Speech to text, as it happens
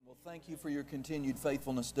Thank you for your continued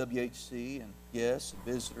faithfulness, WHC, and yes,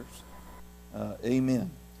 visitors.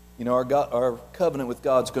 Amen. You know, our covenant with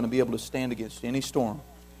God's going to be able to stand against any storm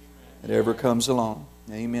that ever comes along.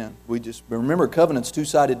 Amen. We just remember, covenant's a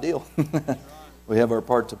two-sided deal. We have our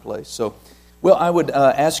part to play. So, well, I would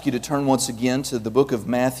ask you to turn once again to the book of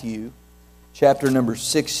Matthew, chapter number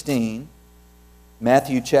 16.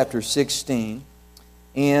 Matthew chapter 16.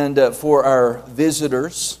 And for our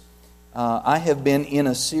visitors, I have been in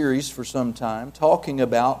a series for some time talking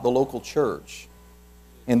about the local church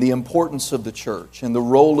and the importance of the church and the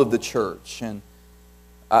role of the church. And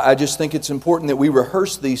I just think it's important that we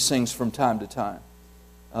rehearse these things from time to time.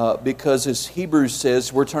 Because as Hebrews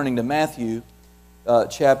says, we're turning to Matthew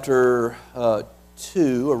chapter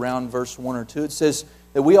 2, around verse 1 or 2. It says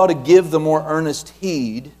that we ought to give the more earnest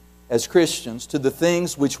heed as Christians to the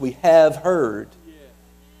things which we have heard,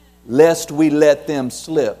 lest we let them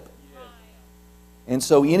slip. And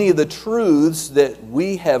so any of the truths that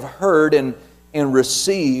we have heard and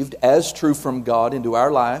received as true from God into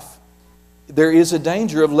our life, there is a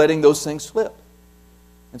danger of letting those things slip.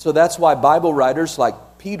 And so that's why Bible writers like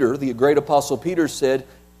Peter, the great apostle Peter, said,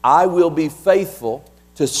 I will be faithful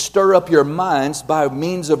to stir up your minds by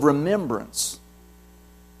means of remembrance.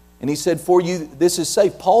 And he said, for you this is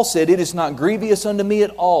safe. Paul said, it is not grievous unto me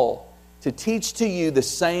at all to teach to you the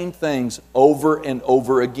same things over and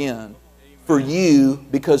over again. For you,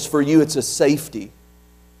 because for you it's a safety.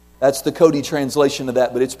 That's the Cody translation of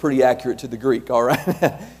that, but it's pretty accurate to the Greek, all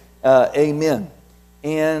right? Amen.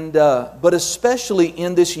 And but especially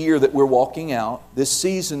in this year that we're walking out, this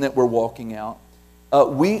season that we're walking out,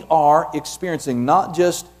 we are experiencing, not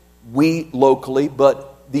just we locally,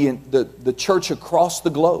 but the church across the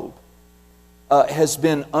globe has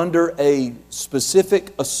been under a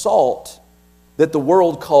specific assault that the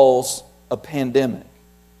world calls a pandemic.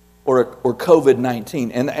 Or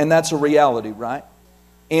COVID-19, and that's a reality, right?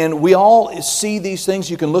 And we all see these things.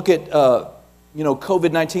 You can look at,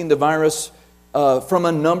 COVID-19, the virus, from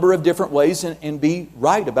a number of different ways and be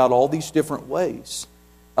right about all these different ways.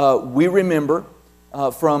 We remember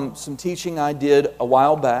from some teaching I did a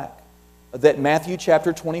while back that Matthew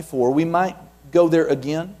chapter 24, we might go there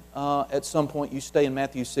again at some point. You stay in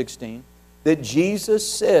Matthew 16. That Jesus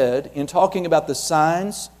said, in talking about the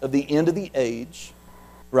signs of the end of the age,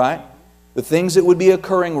 right? The things that would be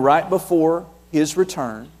occurring right before His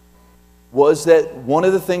return was that one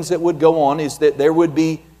of the things that would go on is that there would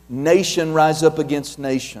be nation rise up against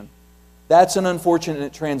nation. That's an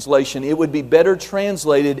unfortunate translation. It would be better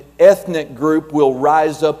translated, ethnic group will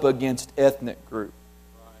rise up against ethnic group.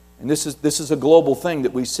 And this is a global thing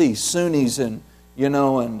that we see. Sunnis and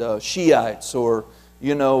Shiites, or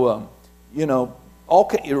all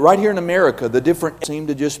right here in America, the different seem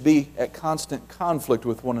to just be at constant conflict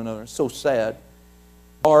with one another. It's so sad.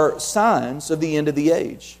 Are signs of the end of the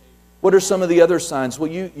age. What are some of the other signs? Well,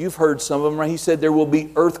 you've heard some of them, right? He said there will be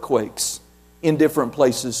earthquakes in different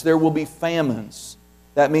places. There will be famines.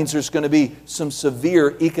 That means there's going to be some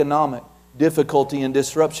severe economic difficulty and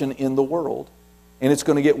disruption in the world. And it's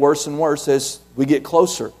going to get worse and worse as we get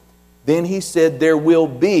closer. Then he said there will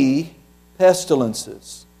be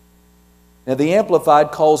pestilences. Now, the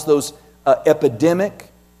Amplified calls those epidemic,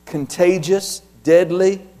 contagious,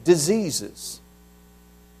 deadly diseases.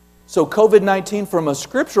 So COVID-19, from a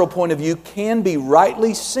scriptural point of view, can be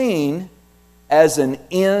rightly seen as an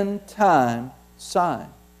end-time sign.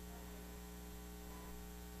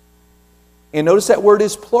 And notice that word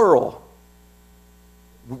is plural.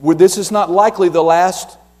 This is not likely the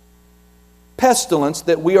last pestilence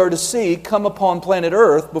that we are to see come upon planet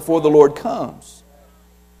Earth before the Lord comes.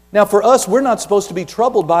 Now for us, we're not supposed to be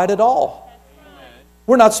troubled by it at all.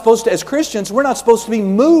 We're not supposed to, as Christians, we're not supposed to be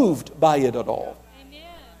moved by it at all.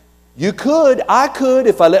 I could,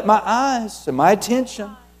 if I let my eyes and my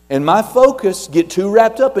attention and my focus get too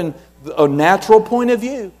wrapped up in a natural point of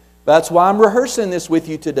view. That's why I'm rehearsing this with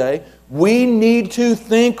you today. We need to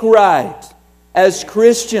think right as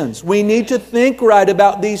Christians. We need to think right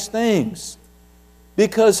about these things.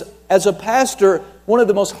 Because as a pastor, one of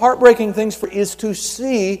the most heartbreaking things is to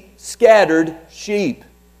see scattered sheep.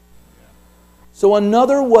 So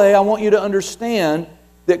another way I want you to understand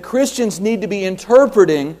that Christians need to be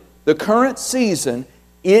interpreting the current season,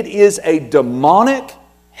 it is a demonic,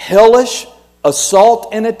 hellish assault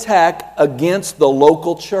and attack against the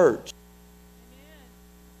local church.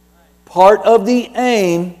 Part of the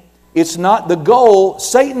aim, it's not the goal,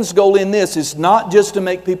 Satan's goal in this is not just to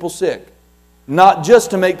make people sick. Not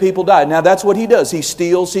just to make people die. Now that's what he does. He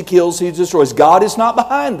steals, he kills, he destroys. God is not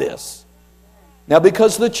behind this. Now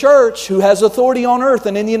because the church, who has authority on earth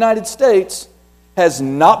and in the United States, has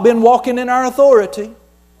not been walking in our authority,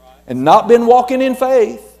 and not been walking in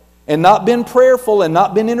faith, and not been prayerful, and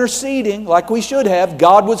not been interceding like we should have,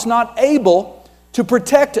 God was not able to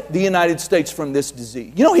protect the United States from this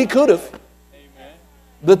disease. You know, He could have. Amen.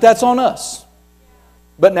 But that's on us.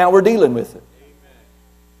 But now we're dealing with it. Amen.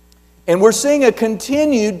 And we're seeing a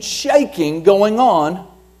continued shaking going on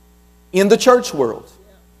in the church world.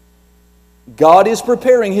 God is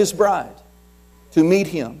preparing His bride to meet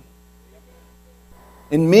Him.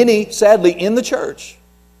 And many, sadly, in the church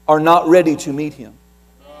are not ready to meet Him.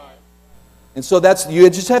 And so you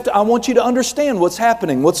just have to, I want you to understand what's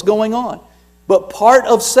happening, what's going on. But part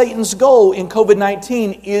of Satan's goal in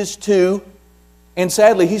COVID-19 is to, and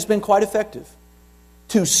sadly he's been quite effective,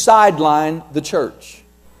 to sideline the church,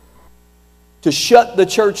 to shut the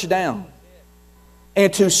church down,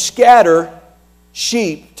 and to scatter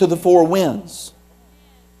sheep to the four winds.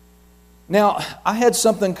 Now, I had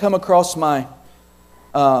something come across my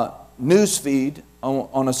news feed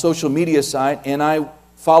on a social media site, and I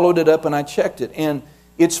followed it up and I checked it. And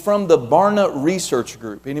it's from the Barna Research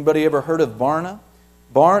Group. Anybody ever heard of Barna?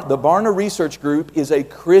 The Barna Research Group is a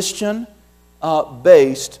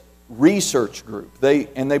Christian-based research group.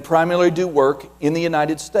 They primarily do work in the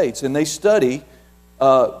United States. And they study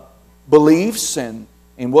beliefs and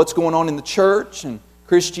what's going on in the church and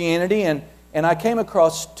Christianity. And I came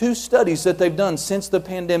across 2 studies that they've done since the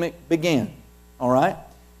pandemic began. All right?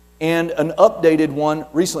 And an updated one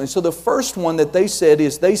recently. So the first one that they said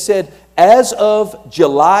as of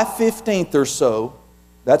July 15th or so,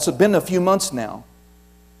 that's been a few months now,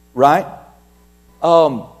 right?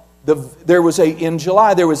 In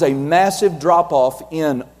July there was a massive drop-off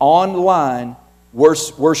in online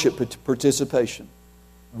worship participation.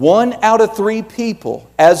 1 out of 3 people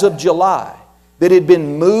as of July that had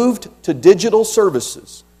been moved to digital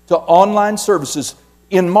services, to online services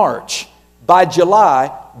in March, by July,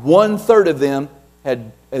 1/3 of them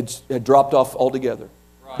had dropped off altogether.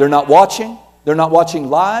 Right. They're not watching. They're not watching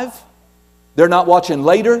live. They're not watching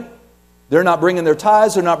later. They're not bringing their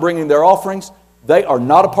tithes. They're not bringing their offerings. They are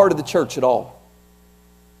not a part of the church at all.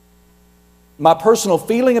 My personal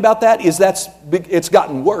feeling about that is it's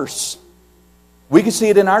gotten worse. We can see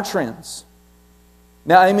it in our trends.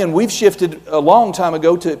 Now, amen, we've shifted a long time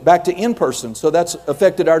ago back to in-person, so that's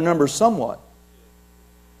affected our numbers somewhat.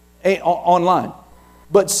 Online.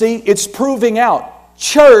 But see, it's proving out.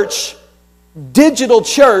 Digital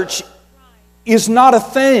church is not a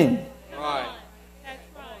thing. Right.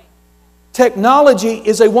 Technology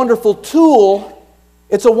is a wonderful tool.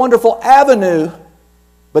 It's a wonderful avenue.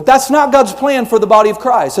 But that's not God's plan for the body of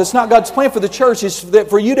Christ. That's not God's plan for the church. It's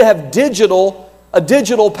for you to have a digital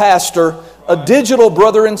pastor, a digital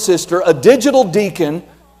brother and sister, a digital deacon,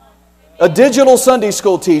 a digital Sunday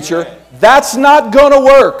school teacher. That's not going to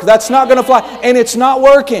work. That's not going to fly. And it's not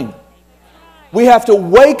working. We have to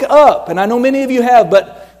wake up. And I know many of you have,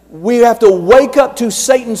 but we have to wake up to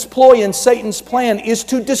Satan's ploy, and Satan's plan is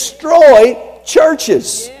to destroy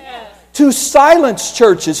churches. To silence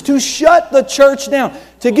churches. To shut the church down.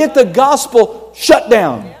 To get the gospel shut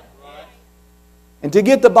down. And to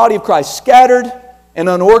get the body of Christ scattered and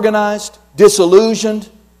unorganized, disillusioned,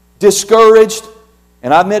 discouraged.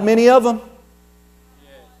 And I've met many of them.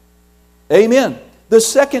 Amen. The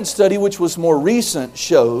second study, which was more recent,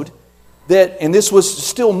 showed that, and this was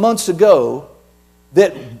still months ago,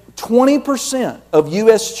 that 20% of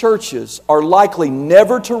U.S. churches are likely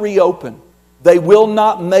never to reopen. They will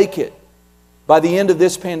not make it by the end of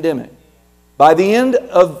this pandemic. By the end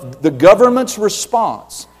of the government's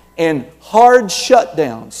response and hard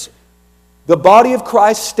shutdowns, the body of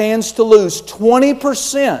Christ stands to lose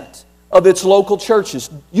 20% of its local churches.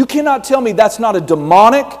 You cannot tell me that's not a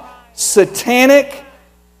demonic, satanic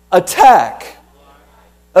attack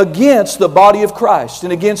against the body of Christ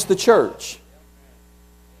and against the church.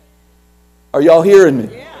 Are y'all hearing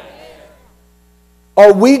me?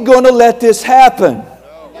 Are we going to let this happen?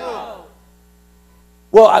 No.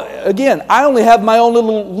 Well, I only have my own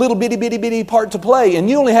little bitty part to play, and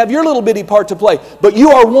you only have your little bitty part to play. But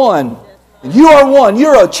you are one. You are one.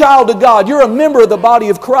 You're a child of God. You're a member of the body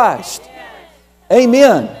of Christ.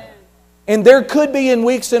 Amen. And there could be in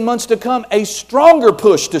weeks and months to come a stronger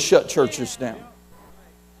push to shut churches down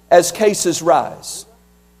as cases rise.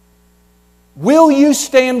 Will you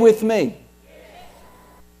stand with me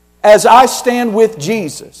as I stand with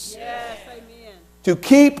Jesus to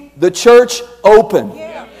keep the church open?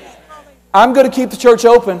 I'm going to keep the church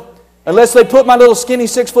open unless they put my little skinny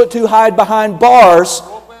 6'2" hide behind bars.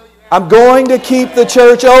 I'm going to keep the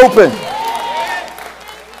church open.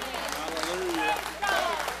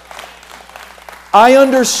 I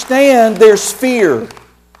understand there's fear.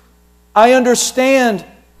 I understand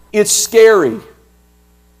it's scary.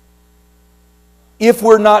 if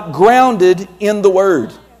we're not grounded in the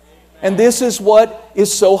Word. And this is what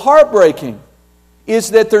is so heartbreaking,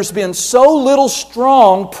 is that there's been so little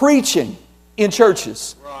strong preaching in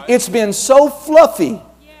churches. It's been so fluffy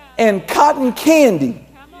and cotton candy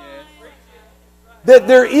that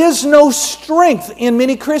there is no strength in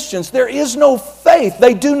many Christians. There is no faith.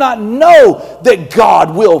 They do not know that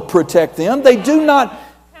God will protect them. They do not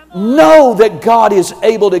know that God is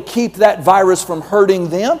able to keep that virus from hurting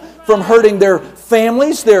them, from hurting their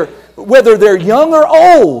families, whether they're young or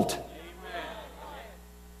old.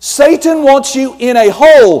 Satan wants you in a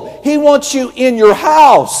hole. He wants you in your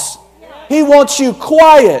house. He wants you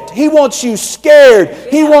quiet. He wants you scared.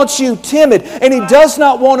 He wants you timid. And He does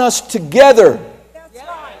not want us together.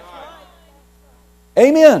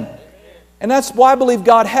 Amen. And that's why I believe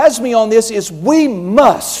God has me on this, is we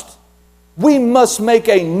must make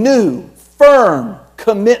a new, firm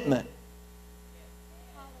commitment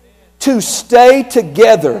to stay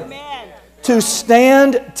together, to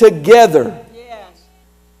stand together.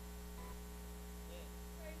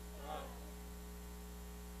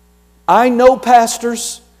 I know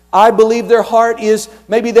pastors. I believe their heart is,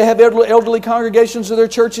 maybe they have elderly congregations or their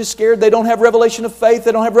church is scared. They don't have revelation of faith.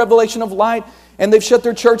 They don't have revelation of light. And they've shut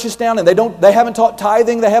their churches down. And they haven't taught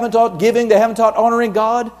tithing. They haven't taught giving. They haven't taught honoring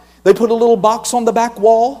God. They put a little box on the back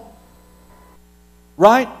wall.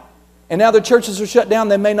 Right? And now their churches are shut down.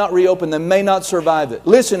 They may not reopen. They may not survive it.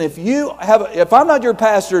 Listen, if I'm not your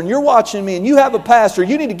pastor and you're watching me and you have a pastor,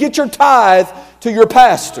 you need to get your tithe to your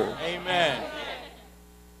pastor. Amen.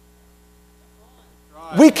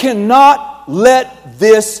 We cannot let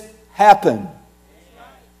this happen.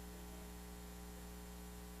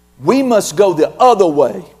 We must go the other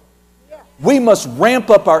way. We must ramp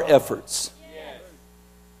up our efforts.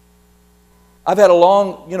 I've had a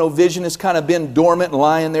long, vision has kind of been dormant and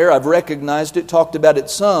lying there. I've recognized it, talked about it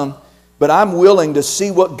some, but I'm willing to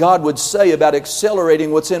see what God would say about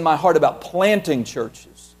accelerating what's in my heart about planting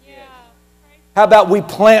churches. How about we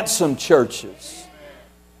plant some churches?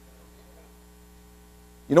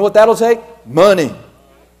 You know what that'll take? Money,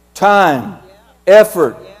 time,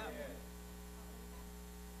 effort.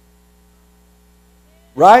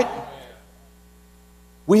 Right?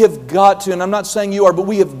 We have got to, and I'm not saying you are, but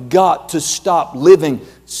we have got to stop living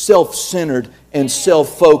self-centered and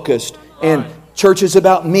self-focused. And church is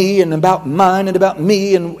about me and about mine and about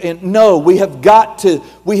me. And no, we have got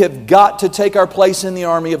to take our place in the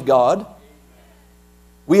army of God.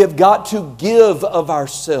 We have got to give of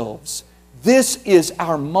ourselves. This is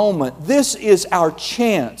our moment. This is our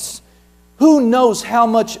chance. Who knows how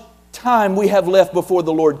much time we have left before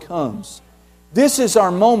the Lord comes? This is our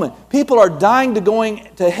moment. People are dying to going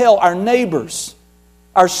to hell. Our neighbors,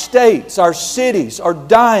 our states, our cities are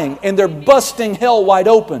dying, and they're busting hell wide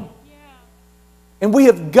open. And we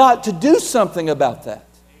have got to do something about that.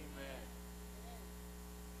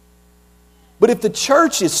 But if the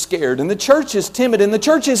church is scared, and the church is timid, and the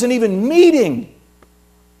church isn't even meeting,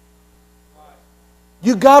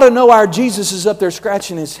 you got to know our Jesus is up there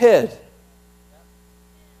scratching His head.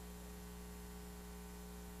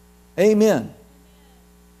 Amen.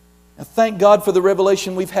 Now, thank God for the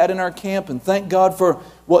revelation we've had in our camp, and thank God for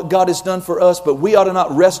what God has done for us, but we ought to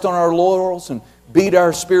not rest on our laurels and beat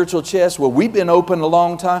our spiritual chest. Well, we've been open a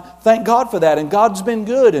long time. Thank God for that, and God's been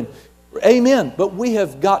good, and amen. But we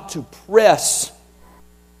have got to press.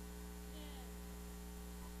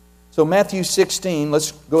 So Matthew 16,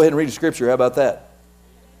 let's go ahead and read the scripture. How about that?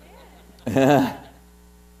 And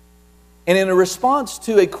in a response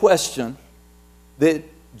to a question that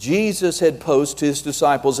Jesus had posed to His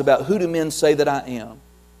disciples about who do men say that I am,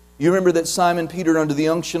 you remember that Simon Peter, under the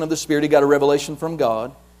unction of the Spirit, he got a revelation from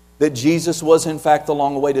God that Jesus was in fact the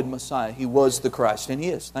long-awaited Messiah. He was the Christ, and He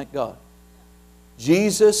is, thank God.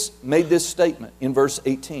 Jesus made this statement in verse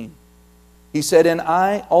 18. He said, "And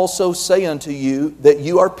I also say unto you that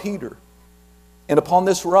you are Peter. And upon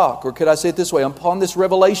this rock," or could I say it this way, upon this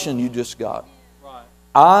revelation you just got,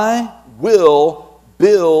 "I will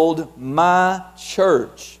build my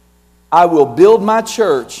church." I will build my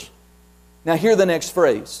church. Now hear the next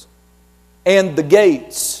phrase. "And the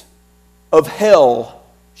gates of hell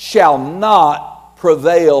shall not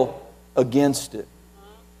prevail against it."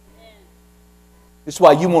 This is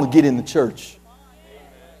why you want to get in the church.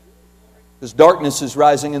 Because darkness is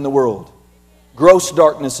rising in the world. Gross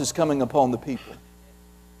darkness is coming upon the people.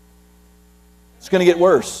 It's going to get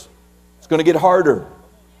worse. It's going to get harder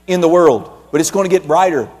in the world. But it's going to get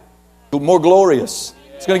brighter, more glorious.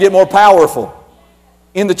 It's going to get more powerful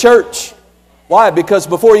in the church. Why? Because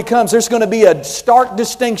before He comes, there's going to be a stark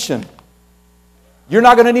distinction. You're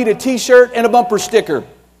not going to need a t-shirt and a bumper sticker.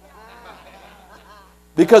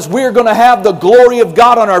 Because we're going to have the glory of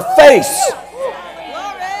God on our face.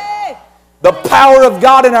 The power of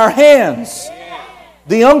God in our hands.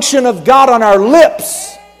 The unction of God on our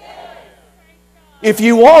lips. If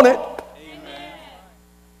you want it.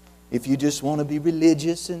 If you just want to be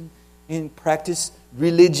religious and practice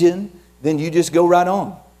religion, then you just go right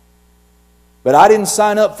on. But I didn't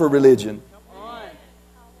sign up for religion.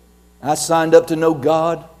 I signed up to know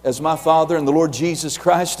God as my Father and the Lord Jesus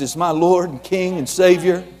Christ as my Lord and King and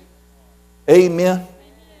Savior. Amen.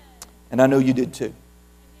 And I know you did too.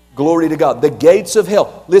 Glory to God. The gates of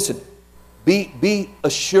hell. Listen, be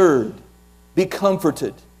assured. Be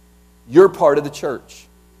comforted. You're part of the church.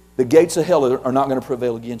 The gates of hell are not going to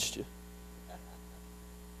prevail against you.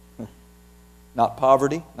 Not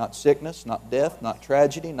poverty, not sickness, not death, not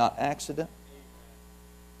tragedy, not accident.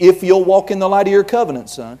 If you'll walk in the light of your covenant,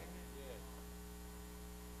 son.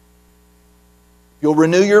 You'll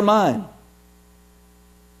renew your mind.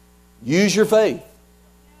 Use your faith.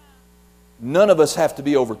 None of us have to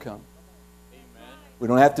be overcome. We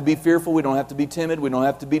don't have to be fearful. We don't have to be timid. We don't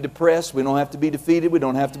have to be depressed. We don't have to be defeated. We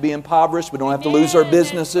don't have to be impoverished. We don't have to lose our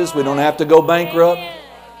businesses. We don't have to go bankrupt.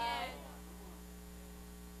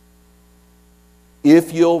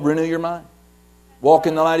 If you'll renew your mind. Walk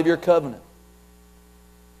in the light of your covenant.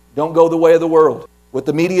 Don't go the way of the world. What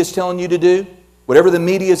the media is telling you to do, whatever the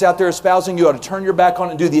media is out there espousing, you ought to turn your back on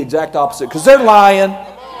it and do the exact opposite. Because they're lying.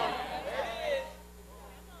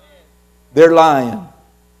 They're lying.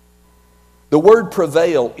 The word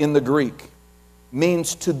prevail in the Greek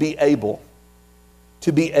means to be able.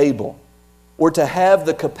 To be able. Or to have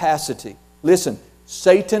the capacity. Listen,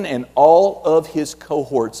 Satan and all of his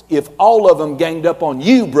cohorts, if all of them ganged up on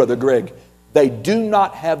you, Brother Greg, they do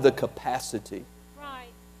not have the capacity. Right.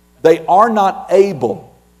 They are not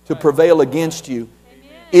able to prevail against you.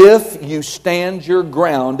 Amen. If you stand your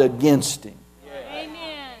ground against him.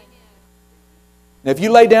 Amen. Now, if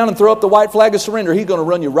you lay down and throw up the white flag of surrender, he's going to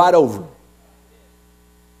run you right over.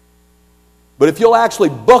 But if you'll actually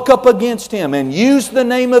buck up against him and use the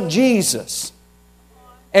name of Jesus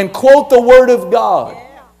and quote the Word of God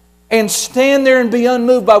and stand there and be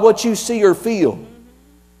unmoved by what you see or feel,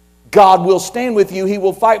 God will stand with you, He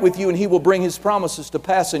will fight with you, and He will bring His promises to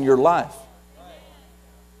pass in your life.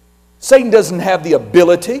 Satan doesn't have the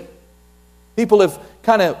ability. People have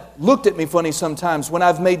kind of looked at me funny sometimes when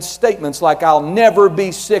I've made statements like, I'll never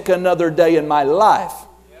be sick another day in my life.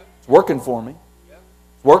 It's working for me.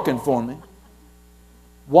 It's working for me.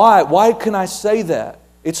 Why? Why can I say that?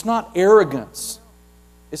 It's not arrogance.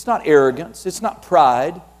 It's not arrogance. It's not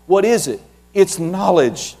pride. What is it? It's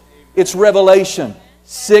knowledge. It's revelation.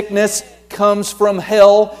 Sickness comes from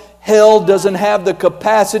hell. Hell doesn't have the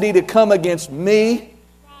capacity to come against me.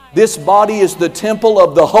 This body is the temple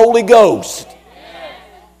of the Holy Ghost.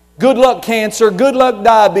 Good luck cancer. Good luck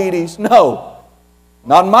diabetes. No.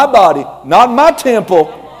 Not in my body. Not in my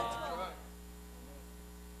temple.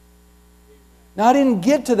 Now, I didn't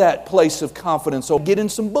get to that place of confidence. So get in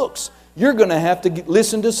some books. You're going to have to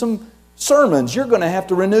listen to some sermons. You're going to have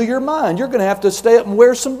to renew your mind. You're going to have to stay up and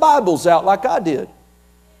wear some Bibles out like I did.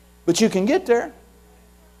 But you can get there.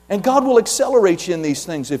 And God will accelerate you in these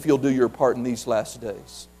things if you'll do your part in these last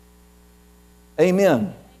days.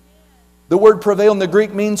 Amen. The word prevail in the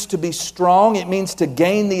Greek means to be strong. It means to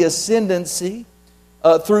gain the ascendancy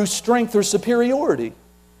through strength or superiority.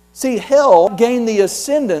 See, hell gained the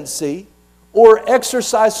ascendancy or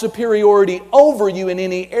exercise superiority over you in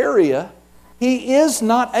any area. He is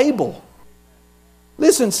not able.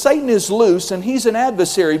 Listen, Satan is loose and he's an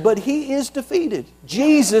adversary, but he is defeated.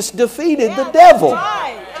 Jesus defeated the devil.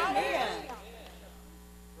 Right. Amen.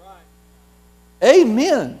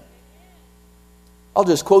 Amen. I'll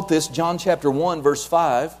just quote this. John chapter 1 verse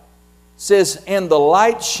 5 says, and the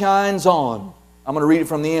light shines on. I'm going to read it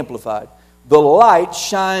from the Amplified. The light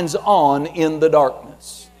shines on in the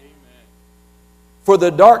darkness. For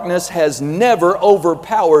the darkness has never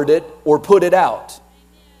overpowered it or put it out.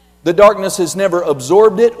 The darkness has never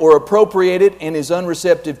absorbed it or appropriated and is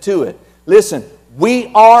unreceptive to it. Listen,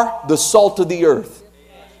 we are the salt of the earth.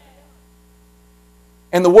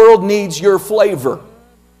 And the world needs your flavor.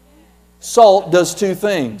 Salt does two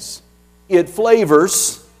things. It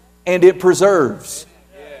flavors and it preserves.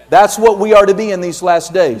 That's what we are to be in these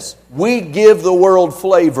last days. We give the world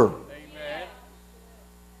flavor.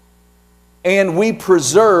 And we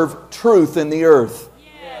preserve truth in the earth.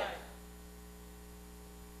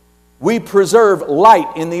 We preserve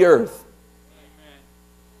light in the earth.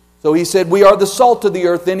 So he said, we are the salt of the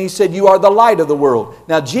earth. Then he said, you are the light of the world.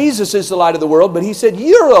 Now Jesus is the light of the world, but he said,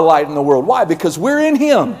 you're the light in the world. Why? Because we're in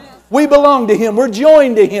Him. We belong to Him. We're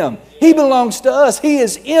joined to Him. He belongs to us. He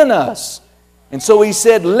is in us. And so He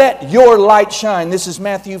said, let your light shine. This is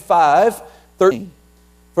Matthew 5:13.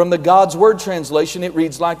 From the God's Word translation, it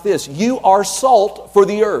reads like this. You are salt for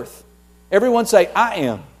the earth. Everyone say, I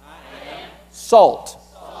am salt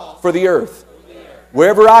for the earth.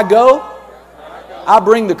 Wherever I go, I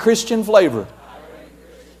bring the Christian flavor.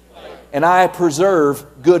 And I preserve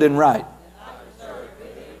good and right.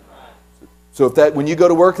 So when you go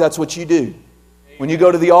to work, that's what you do. When you go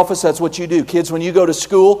to the office, that's what you do. Kids, when you go to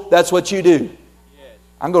school, that's what you do.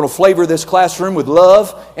 I'm going to flavor this classroom with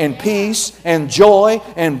love and peace and joy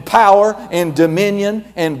and power and dominion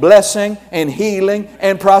and blessing and healing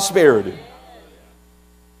and prosperity.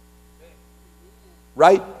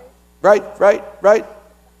 Right? Right?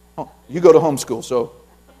 Oh, you go to homeschool, so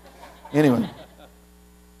anyway.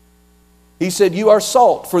 He said, you are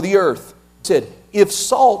salt for the earth. He said, if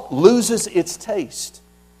salt loses its taste,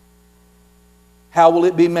 how will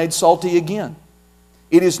it be made salty again?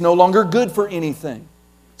 It is no longer good for anything.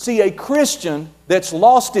 See, a Christian that's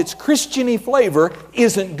lost its Christian-y flavor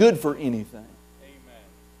isn't good for anything. Amen.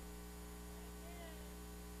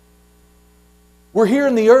 We're here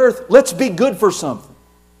in the earth, let's be good for something.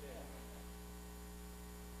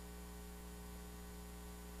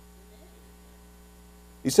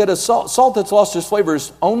 He said a salt that's lost its flavor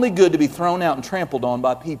is only good to be thrown out and trampled on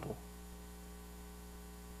by people.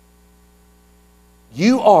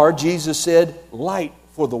 You are, Jesus said, light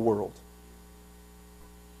for the world.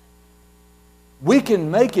 We can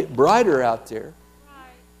make it brighter out there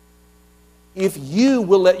if you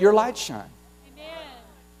will let your light shine.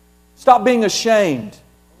 Stop being ashamed.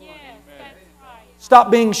 Stop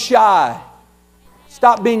being shy.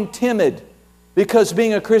 Stop being timid because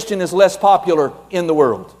being a Christian is less popular in the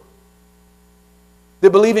world. That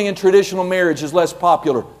believing in traditional marriage is less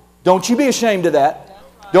popular. Don't you be ashamed of that.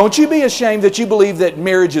 Don't you be ashamed that you believe that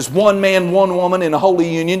marriage is one man, one woman in a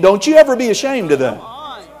holy union. Don't you ever be ashamed of that.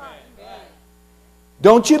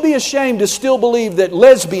 Don't you be ashamed to still believe that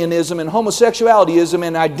lesbianism and homosexualityism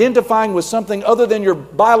and identifying with something other than your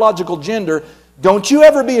biological gender, don't you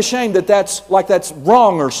ever be ashamed that that's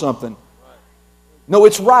wrong or something. No,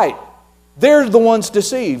 it's right. They're the ones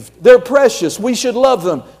deceived. They're precious. We should love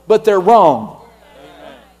them, but they're wrong.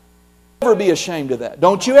 Don't ever be ashamed of that.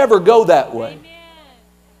 Don't you ever go that way.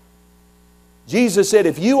 Jesus said,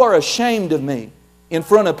 if you are ashamed of me in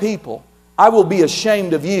front of people, I will be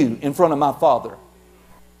ashamed of you in front of my Father.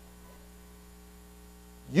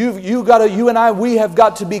 You and I, we have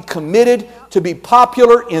got to be committed to be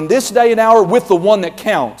popular in this day and hour with the one that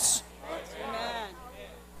counts.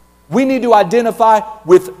 We need to identify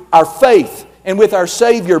with our faith and with our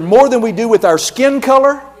Savior more than we do with our skin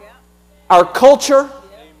color, our culture,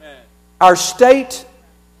 our state,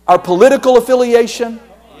 our political affiliation.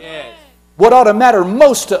 What ought to matter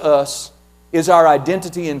most to us is our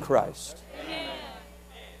identity in Christ.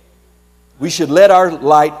 We should let our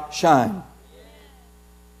light shine.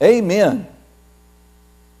 Amen.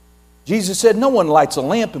 Jesus said, no one lights a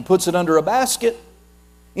lamp and puts it under a basket.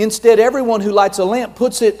 Instead, everyone who lights a lamp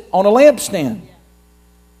puts it on a lampstand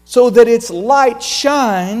so that its light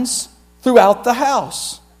shines throughout the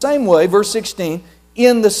house. Same way, verse 16,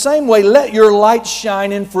 in the same way, let your light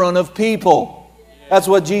shine in front of people. That's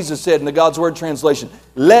what Jesus said in the God's Word translation.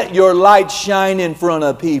 Let your light shine in front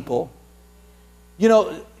of people. You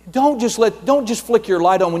know, don't just flick your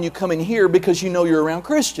light on when you come in here because you know you're around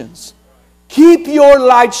Christians. Keep your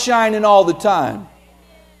light shining all the time.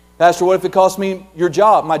 Pastor, what if it costs me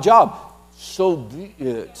my job? So be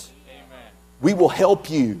it. Amen. We will help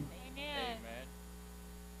you. Amen.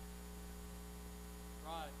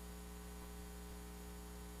 Right.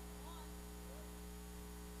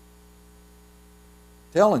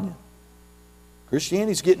 Telling you,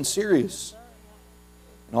 Christianity's getting serious.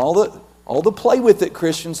 And all the play with it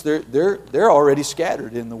Christians, they're already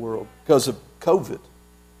scattered in the world because of COVID.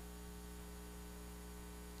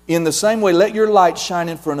 In the same way, let your light shine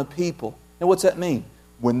in front of people. Now, what's that mean?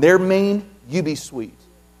 When they're mean, you be sweet.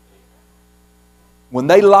 When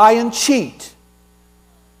they lie and cheat,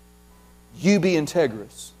 you be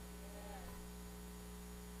integrous.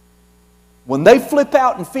 When they flip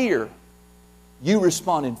out in fear, you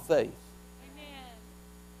respond in faith.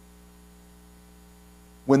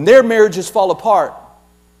 When their marriages fall apart,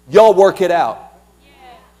 y'all work it out.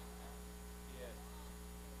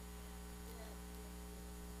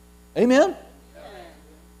 Amen?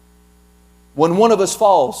 When one of us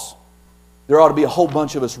falls, there ought to be a whole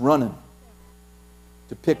bunch of us running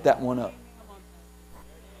to pick that one up.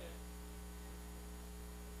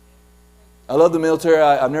 I love the military.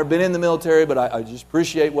 I've never been in the military, but I just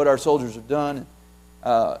appreciate what our soldiers have done.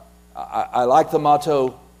 I like the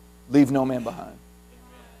motto, leave no man behind.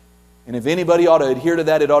 And if anybody ought to adhere to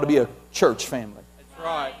that, it ought to be a church family. That's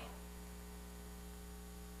right.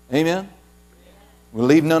 Amen? We'll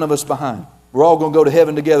leave none of us behind. We're all going to go to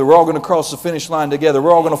heaven together. We're all going to cross the finish line together.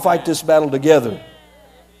 We're all going to fight this battle together.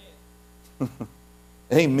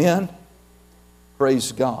 Amen?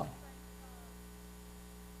 Praise God.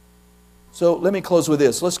 So let me close with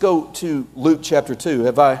this. Let's go to Luke chapter 2.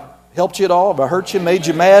 Have I helped you at all? Have I hurt you? Made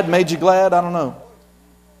you mad? Made you glad? I don't know.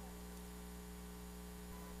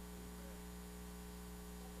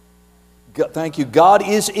 God, thank you. God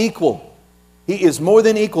is equal. He is more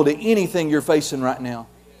than equal to anything you're facing right now.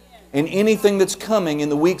 And anything that's coming in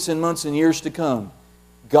the weeks and months and years to come.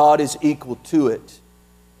 God is equal to it.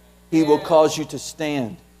 He will cause you to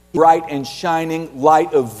stand. Bright and shining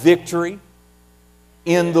light of victory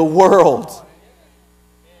in the world.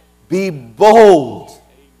 Be bold.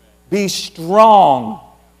 Be strong.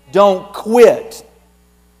 Don't quit.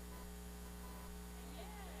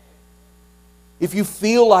 If you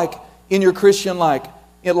feel like in your Christian life,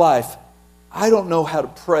 I don't know how to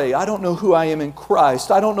pray. I don't know who I am in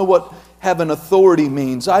Christ. I don't know what having authority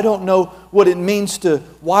means. I don't know what it means to,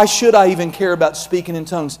 why should I even care about speaking in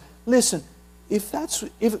tongues? Listen, if that's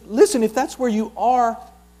where you are,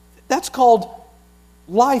 that's called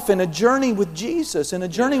life and a journey with Jesus and a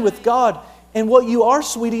journey with God. And what you are,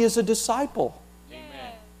 sweetie, is a disciple.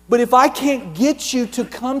 Amen. But if I can't get you to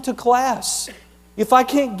come to class, if I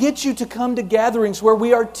can't get you to come to gatherings where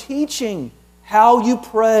we are teaching how you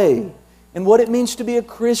pray and what it means to be a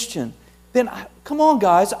Christian, then come on,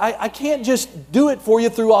 guys, I can't just do it for you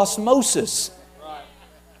through osmosis.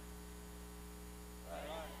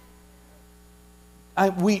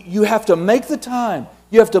 You have to make the time.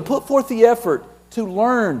 You have to put forth the effort to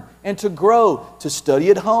learn and to grow, to study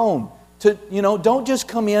at home. Don't just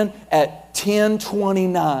come in at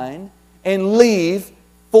 10:29 and leave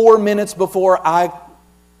 4 minutes before I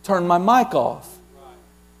turn my mic off.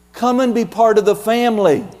 Come and be part of the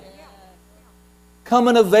family. Come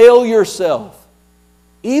and avail yourself.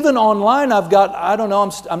 Even online,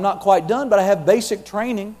 I'm not quite done, but I have basic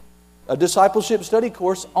training, a discipleship study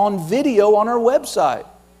course on video on our website.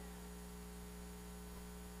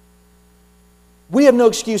 We have no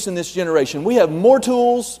excuse in this generation. We have more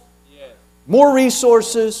tools, more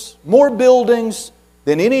resources, more buildings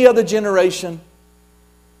than any other generation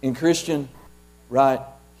in Christian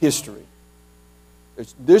history.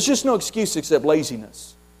 There's just no excuse except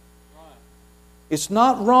laziness. It's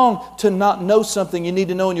not wrong to not know something you need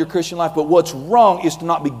to know in your Christian life, but what's wrong is to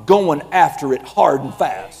not be going after it hard and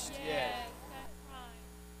fast.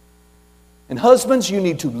 And husbands, you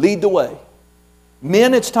need to lead the way.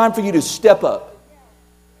 Men, it's time for you to step up.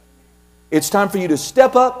 It's time for you to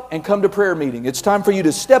step up and come to prayer meeting. It's time for you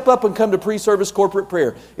to step up and come to pre-service corporate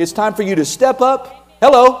prayer. It's time for you to step up,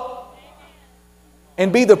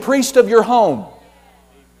 and be the priest of your home.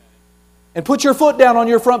 And put your foot down on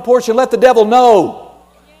your front porch and let the devil know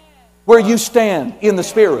where you stand in the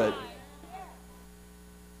Spirit.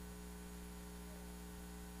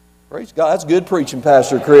 Praise God. That's good preaching,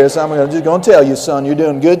 Pastor Chris. I'm just going to tell you, son, you're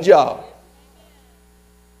doing a good job.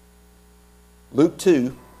 Luke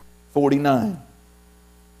 2:49.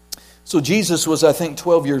 So Jesus was, I think,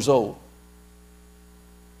 12 years old.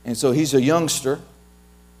 And so he's a youngster.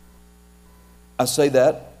 I say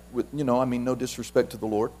that with, no disrespect to the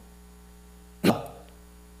Lord.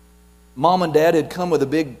 Mom and Dad had come with a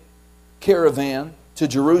big caravan to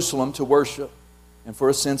Jerusalem to worship and for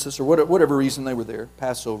a census or whatever reason they were there,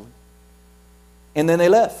 Passover. And then they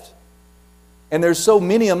left. And there's so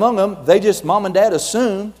many among them, Mom and Dad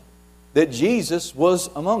assumed that Jesus was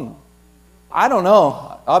among them. I don't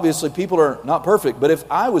know. Obviously, people are not perfect. But if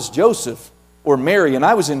I was Joseph or Mary and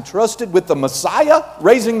I was entrusted with the Messiah,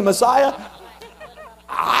 raising the Messiah,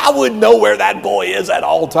 I would know where that boy is at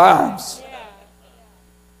all times.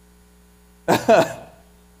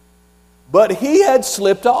 But he had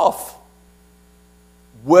slipped off.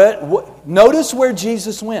 Notice where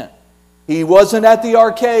Jesus went. He wasn't at the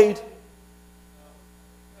arcade.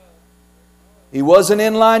 He wasn't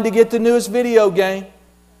in line to get the newest video game.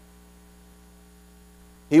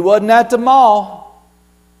 He wasn't at the mall.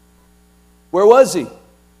 Where was he?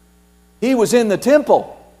 He was in the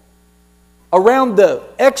temple, around the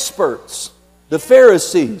experts, the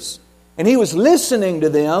Pharisees. And he was listening to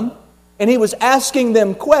them, and he was asking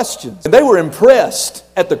them questions. And they were impressed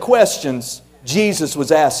at the questions Jesus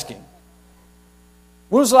was asking.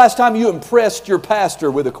 When was the last time you impressed your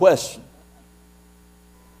pastor with a question?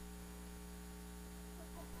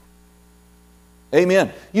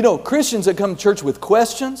 Amen. Christians that come to church with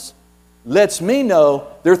questions lets me know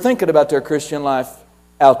they're thinking about their Christian life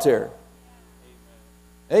out there.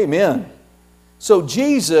 Amen. So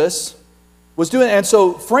Jesus was doing, and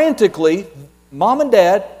so frantically, Mom and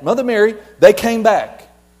Dad, Mother Mary, they came back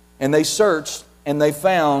and they searched and they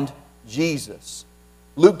found Jesus.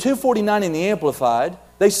 Luke 2:49 in the Amplified,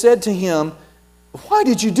 they said to him, "Why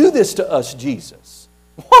did you do this to us, Jesus?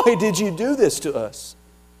 Why did you do this to us?"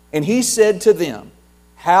 And he said to them,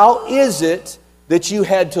 "How is it that you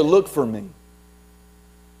had to look for me?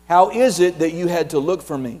 How is it that you had to look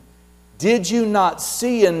for me? Did you not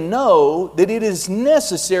see and know that it is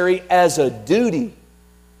necessary as a duty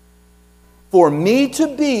for me to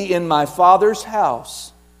be in my Father's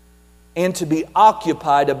house and to be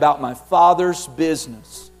occupied about my Father's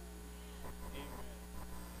business?"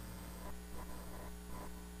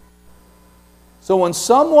 So when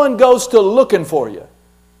someone goes to looking for you,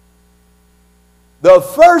 the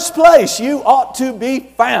first place you ought to be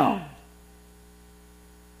found.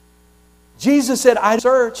 Jesus said, "I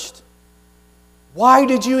searched." Why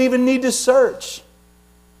did you even need to search?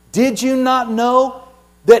 Did you not know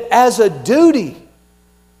that as a duty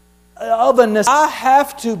of a necessity, I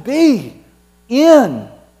have to be in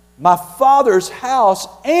my Father's house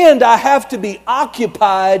and I have to be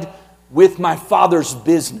occupied with my Father's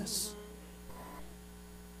business?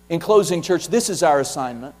 In closing, church, this is our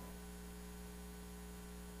assignment.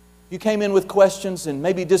 You came in with questions and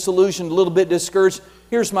maybe disillusioned, a little bit discouraged.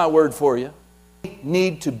 Here's my word for you. We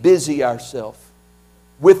need to busy ourselves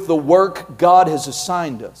with the work God has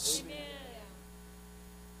assigned us.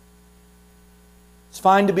 It's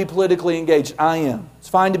fine to be politically engaged. I am. It's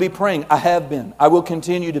fine to be praying. I have been. I will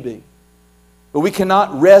continue to be. But we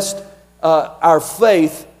cannot rest our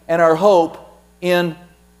faith and our hope in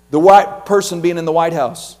the white person being in the White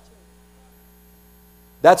House.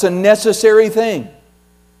 That's a necessary thing.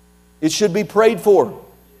 It should be prayed for.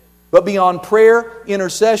 But beyond prayer,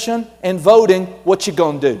 intercession, and voting, what you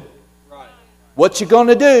going to do? What you're going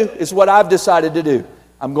to do is what I've decided to do.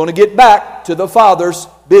 I'm going to get back to the Father's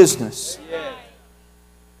business.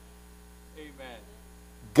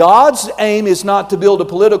 God's aim is not to build a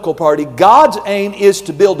political party. God's aim is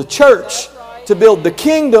to build a church, to build the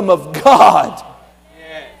kingdom of God.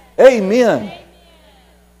 Amen.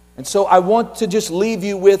 And so I want to just leave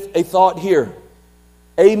you with a thought here.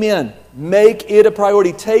 Amen. Make it a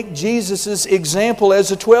priority. Take Jesus' example as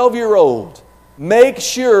a 12-year-old. Make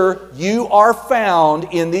sure you are found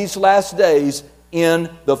in these last days in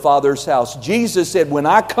the Father's house. Jesus said, "When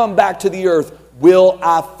I come back to the earth, will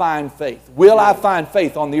I find faith? Will I find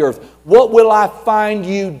faith on the earth? What will I find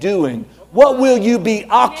you doing? What will you be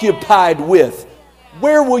occupied with?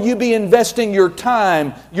 Where will you be investing your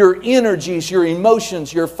time, your energies, your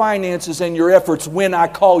emotions, your finances, and your efforts when I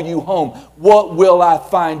call you home? What will I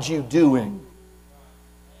find you doing?"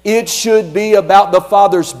 It should be about the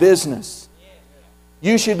Father's business.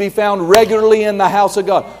 You should be found regularly in the house of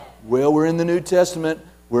God. Well, we're in the New Testament.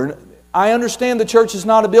 I understand the church is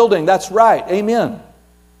not a building. That's right. Amen.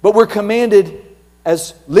 But we're commanded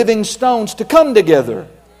as living stones to come together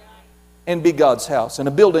and be God's house. And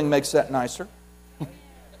a building makes that nicer.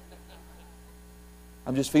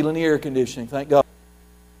 I'm just feeling the air conditioning. Thank God.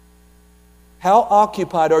 How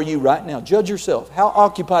occupied are you right now? Judge yourself. How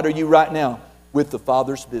occupied are you right now with the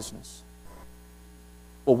Father's business?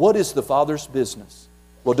 Well, what is the Father's business?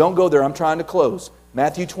 Well, don't go there. I'm trying to close.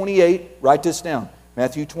 Matthew 28, write this down.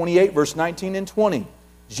 Matthew 28, verse 19 and 20.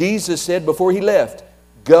 Jesus said before He left,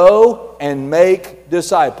 "Go and make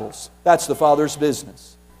disciples." That's the Father's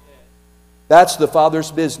business. That's the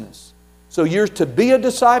Father's business. So you're to be a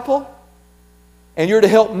disciple and you're to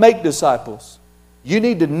help make disciples. You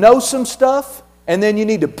need to know some stuff and then you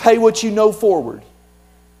need to pay what you know forward.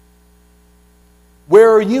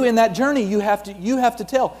 Where are you in that journey? You have to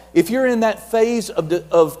tell. If you're in that phase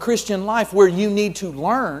of Christian life where you need to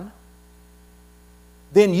learn,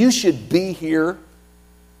 then you should be here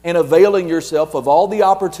and availing yourself of all the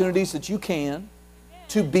opportunities that you can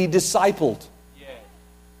to be discipled.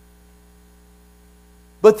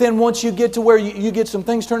 But then once you get to where you get some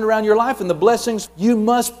things turned around in your life and the blessings, you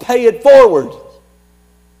must pay it forward.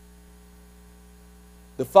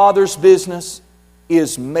 The Father's business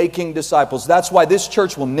is making disciples. That's why this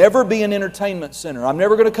church will never be an entertainment center. I'm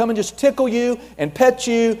never going to come and just tickle you and pet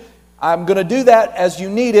you. I'm going to do that as you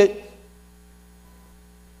need it.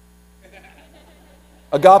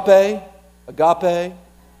 Agape, agape,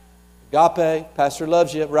 agape. Pastor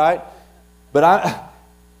loves you, right? But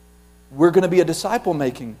we're going to be a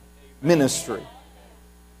disciple-making ministry.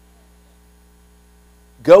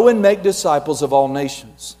 Go and make disciples of all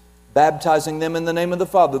nations, baptizing them in the name of the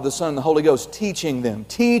Father, the Son, and the Holy Ghost, teaching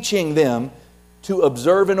them to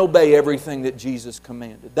observe and obey everything that Jesus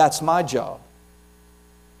commanded. That's my job.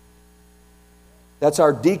 That's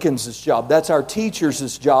our deacons' job. That's our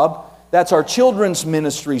teachers' job. That's our children's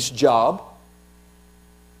ministry's job.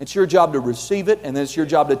 It's your job to receive it, and then it's your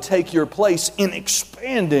job to take your place in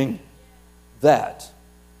expanding that.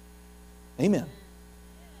 Amen.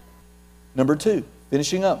 Number 2,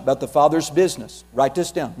 finishing up about the Father's business. Write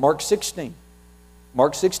this down. Mark 16.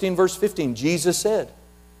 Mark 16, verse 15. Jesus said,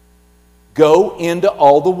 "Go into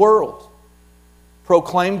all the world.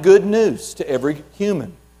 Proclaim good news to every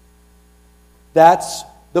human." That's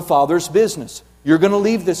the Father's business. You're going to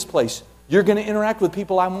leave this place. You're going to interact with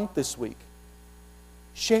people I want this week.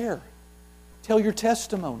 Share. Tell your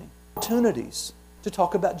testimony. Opportunities to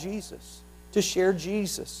talk about Jesus, to share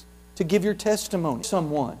Jesus, to give your testimony to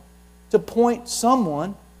someone, to point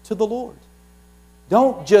someone to the Lord.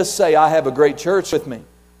 Don't just say, "I have a great church with me."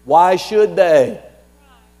 Why should they?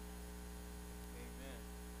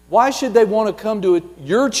 Why should they want to come to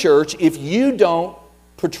your church if you don't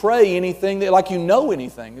portray anything that, like you know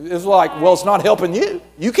anything? It's like, well, it's not helping you.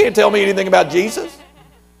 You can't tell me anything about Jesus.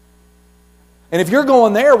 And if you're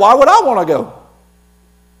going there, why would I want to go?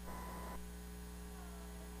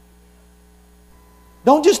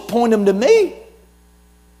 Don't just point them to me.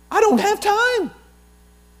 I don't have time.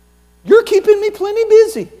 You're keeping me plenty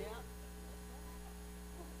busy.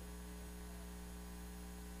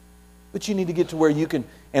 But you need to get to where you can,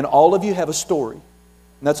 and all of you have a story.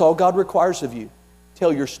 And that's all God requires of you.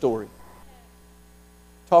 Tell your story.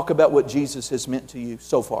 Talk about what Jesus has meant to you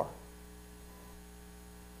so far.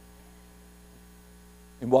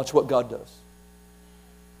 And watch what God does.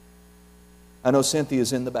 I know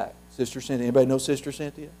Cynthia's in the back. Sister Cynthia. Anybody know Sister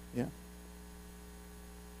Cynthia? Yeah.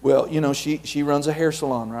 Well, you know, she runs a hair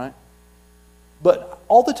salon, right? But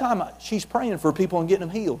all the time she's praying for people and getting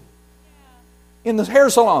them healed. In the hair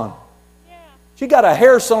salon. She got a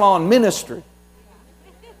hair salon ministry.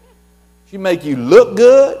 She make you look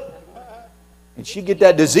good, and she get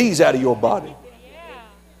that disease out of your body.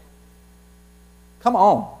 Come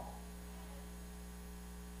on.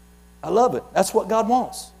 I love it. That's what God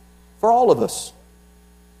wants for all of us.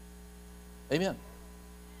 Amen.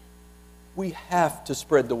 We have to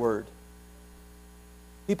spread the word.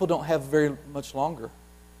 People don't have very much longer.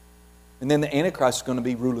 And then the Antichrist is going to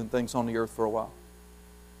be ruling things on the earth for a while.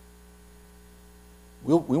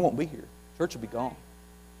 We won't be here. Church will be gone.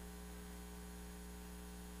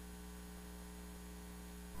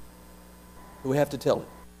 But we have to tell it.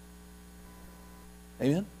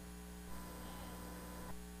 Amen?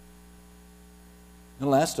 And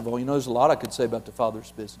last of all, you know, there's a lot I could say about the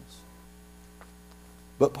Father's business.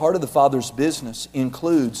 But part of the Father's business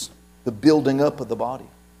includes the building up of the body.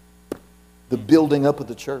 The building up of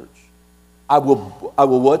the church. I will,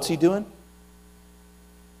 what's He doing?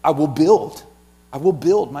 I will build. I will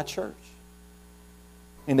build my church.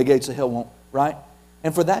 And the gates of hell won't, right?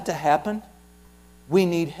 And for that to happen, we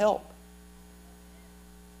need help.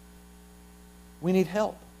 We need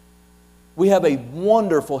help. We have a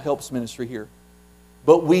wonderful helps ministry here.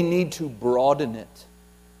 But we need to broaden it.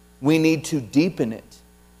 We need to deepen it.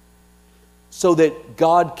 So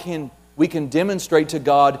that we can demonstrate to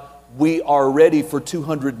God we are ready for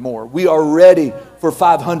 200 more. We are ready for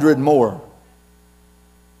 500 more.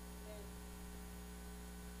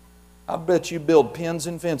 I bet you build pens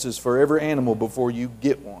and fences for every animal before you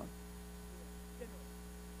get one.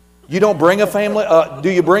 You don't bring a family, do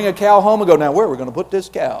you bring a cow home and go, now where are we going to put this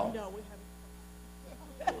cow?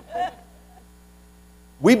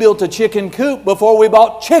 We built a chicken coop before we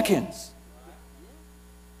bought chickens.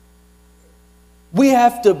 We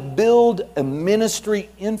have to build a ministry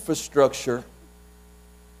infrastructure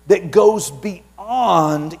that goes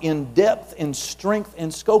beyond in depth and strength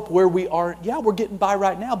and scope where we are. Yeah, we're getting by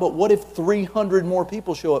right now, but what if 300 more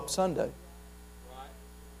people show up Sunday?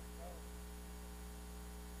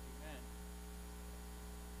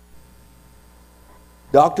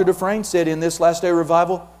 Dr. Dufresne said in this last day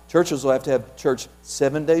revival, churches will have to have church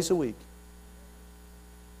 7 days a week.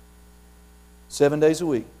 7 days a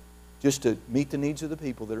week. Just to meet the needs of the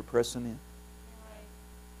people that are pressing in.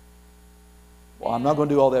 Well, I'm not going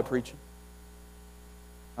to do all that preaching.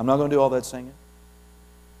 I'm not going to do all that singing.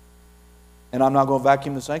 And I'm not going to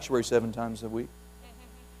vacuum the sanctuary 7 times a week.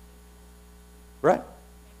 Right?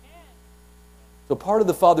 So part of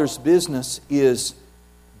the Father's business is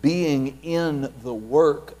being in the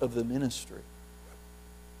work of the ministry.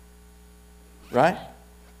 Right?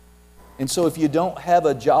 And so if you don't have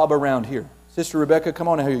a job around here, Sister Rebecca, come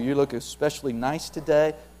on out here. You look especially nice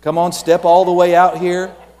today. Come on, step all the way out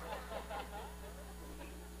here.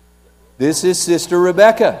 This is Sister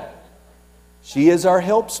Rebecca. She is our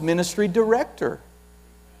helps ministry director.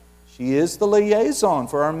 She is the liaison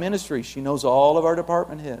for our ministry. She knows all of our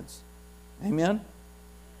department heads. Amen?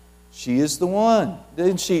 She is the one.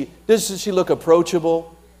 Doesn't she look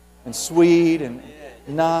approachable and sweet and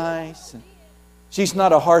nice? And she's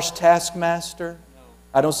not a harsh taskmaster.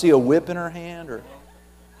 I don't see a whip in her hand or,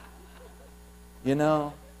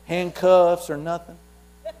 handcuffs or nothing.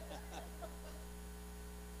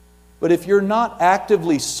 But if you're not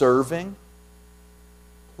actively serving,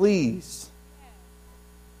 please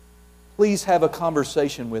have a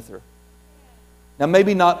conversation with her. Now,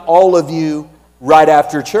 maybe not all of you right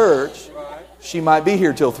after church. She might be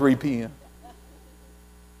here till 3 p.m.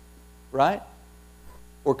 Right?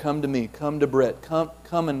 Or come to me, come to Brett.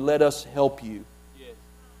 Come and let us help you.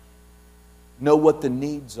 Know what the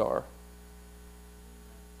needs are.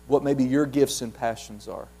 What maybe your gifts and passions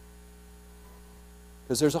are.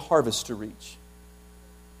 Because there's a harvest to reach.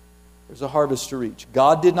 There's a harvest to reach.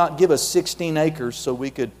 God did not give us 16 acres so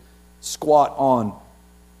we could squat on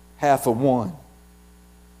half of one.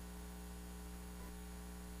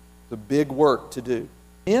 The big work to do.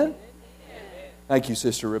 Amen? Thank you,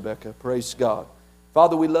 Sister Rebecca. Praise God.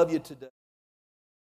 Father, we love you today.